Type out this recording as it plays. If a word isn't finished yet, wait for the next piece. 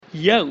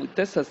Yo,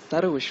 this is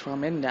Sarush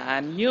from India,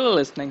 and you're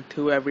listening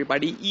to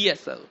Everybody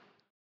ESL.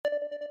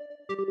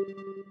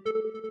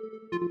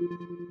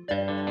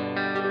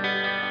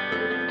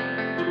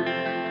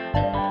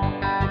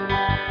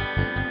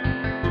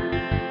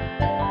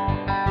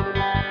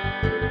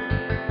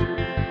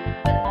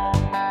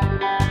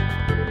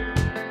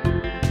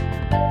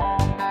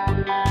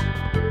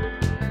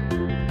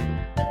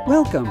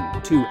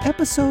 Welcome to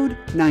episode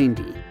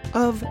 90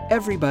 of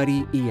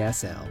Everybody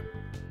ESL,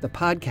 the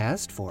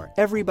podcast for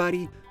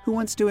everybody who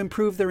wants to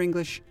improve their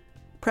English,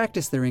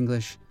 practice their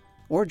English,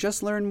 or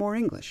just learn more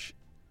English.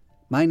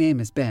 My name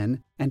is Ben,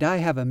 and I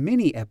have a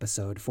mini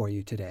episode for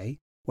you today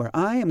where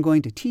I am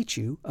going to teach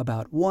you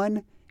about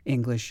one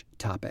English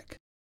topic.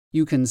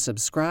 You can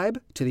subscribe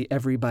to the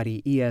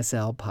Everybody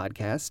ESL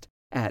podcast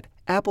at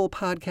Apple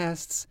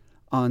Podcasts,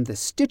 on the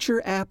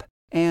Stitcher app,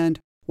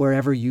 and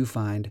wherever you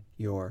find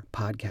your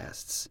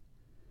podcasts.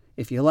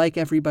 If you like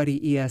Everybody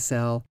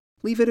ESL,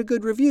 leave it a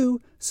good review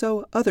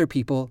so other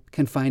people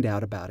can find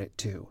out about it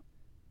too.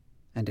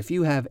 And if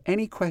you have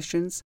any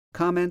questions,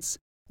 comments,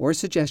 or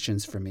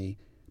suggestions for me,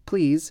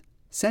 please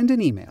send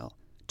an email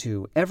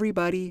to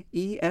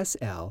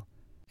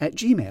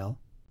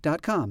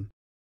everybodyesl@gmail.com.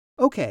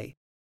 Okay,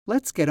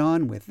 let's get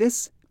on with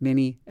this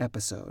mini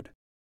episode.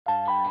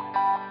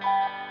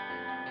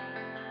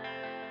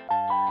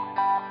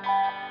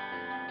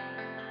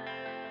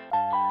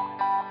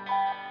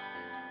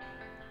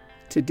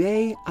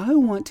 Today, I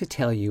want to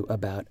tell you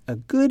about a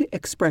good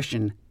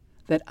expression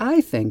that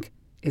I think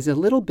is a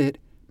little bit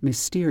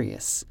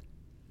mysterious.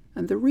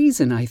 And the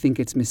reason I think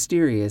it's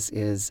mysterious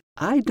is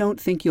I don't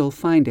think you'll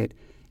find it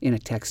in a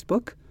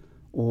textbook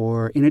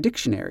or in a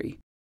dictionary.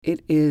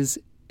 It is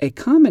a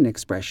common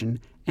expression,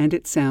 and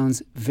it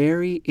sounds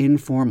very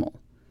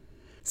informal.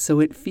 So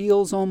it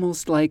feels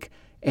almost like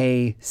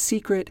a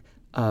secret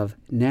of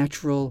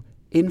natural,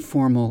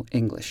 informal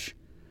English,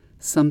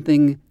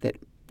 something that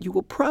you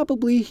will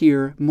probably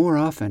hear more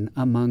often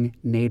among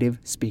native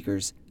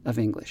speakers of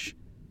English.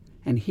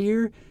 And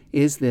here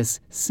is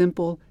this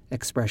simple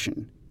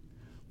expression.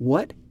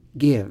 What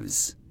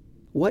gives?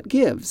 What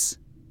gives?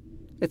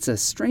 It's a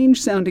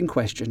strange-sounding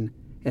question.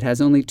 It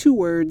has only two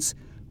words.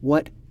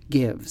 What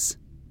gives?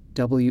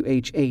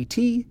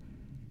 WHATGIVES.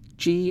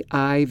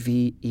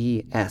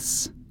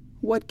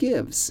 What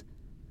gives?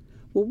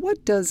 Well,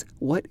 what does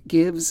what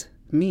gives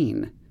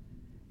mean?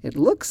 It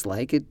looks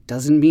like it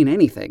doesn't mean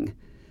anything.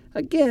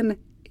 Again,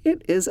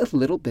 it is a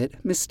little bit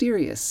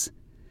mysterious.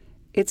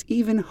 It's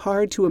even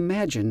hard to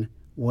imagine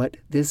what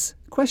this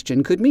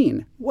question could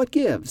mean. What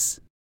gives?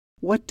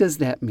 What does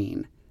that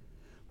mean?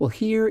 Well,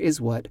 here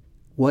is what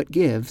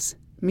gives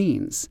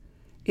means.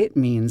 It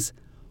means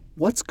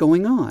what's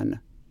going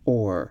on,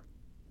 or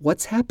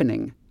what's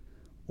happening,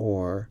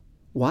 or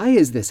why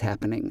is this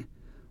happening,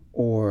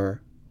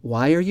 or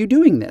why are you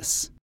doing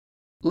this?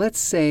 Let's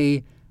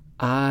say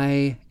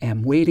I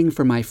am waiting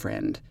for my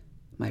friend.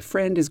 My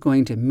friend is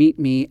going to meet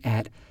me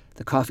at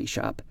the coffee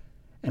shop,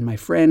 and my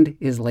friend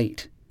is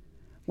late.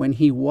 When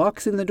he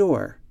walks in the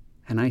door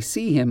and I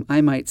see him,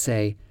 I might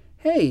say,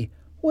 "Hey,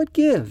 what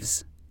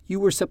gives? You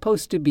were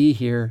supposed to be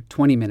here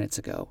 20 minutes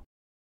ago."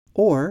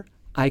 Or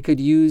I could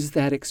use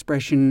that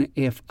expression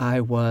if I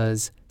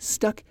was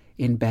stuck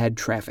in bad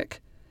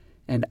traffic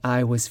and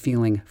I was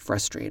feeling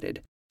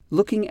frustrated.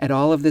 Looking at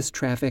all of this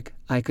traffic,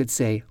 I could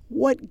say,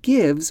 "What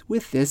gives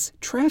with this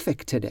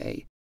traffic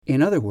today?"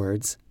 In other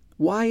words,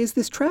 why is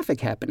this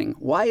traffic happening?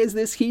 Why is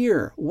this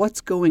here?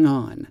 What's going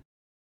on?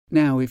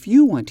 Now, if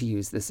you want to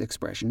use this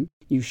expression,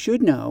 you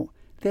should know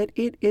that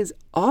it is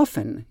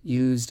often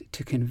used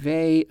to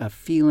convey a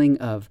feeling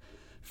of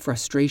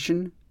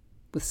frustration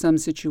with some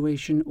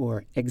situation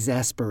or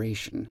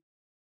exasperation.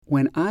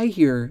 When I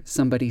hear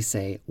somebody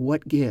say,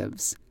 "What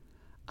gives?"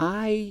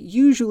 I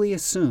usually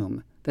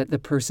assume that the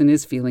person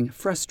is feeling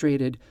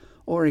frustrated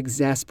or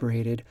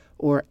exasperated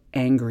or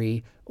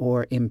angry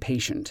or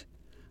impatient.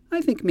 I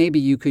think maybe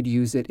you could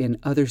use it in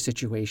other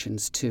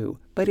situations too,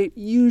 but it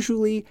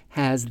usually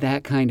has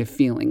that kind of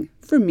feeling,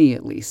 for me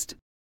at least.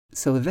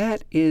 So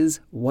that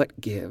is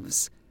what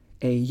gives,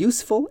 a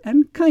useful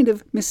and kind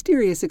of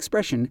mysterious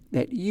expression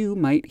that you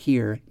might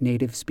hear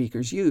native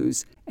speakers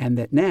use, and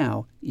that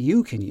now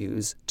you can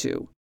use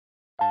too.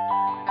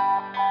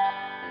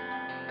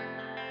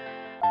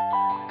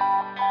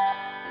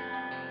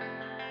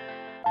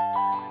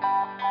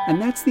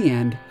 And that's the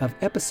end of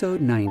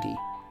episode 90.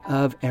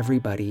 Of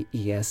Everybody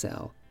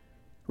ESL.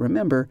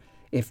 Remember,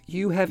 if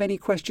you have any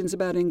questions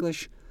about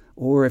English,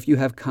 or if you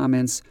have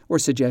comments or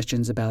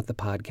suggestions about the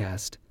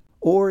podcast,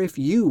 or if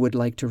you would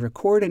like to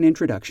record an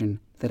introduction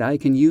that I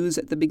can use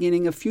at the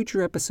beginning of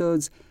future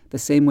episodes, the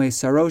same way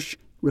Sarosh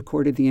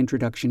recorded the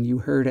introduction you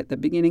heard at the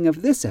beginning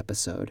of this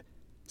episode,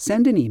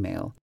 send an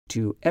email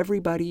to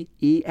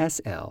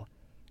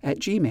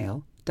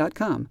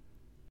everybodyesl@gmail.com.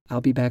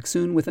 I'll be back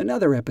soon with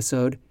another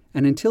episode,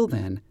 and until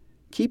then,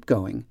 keep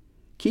going.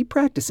 Keep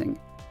practicing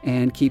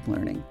and keep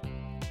learning.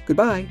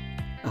 Goodbye.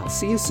 I'll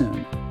see you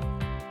soon.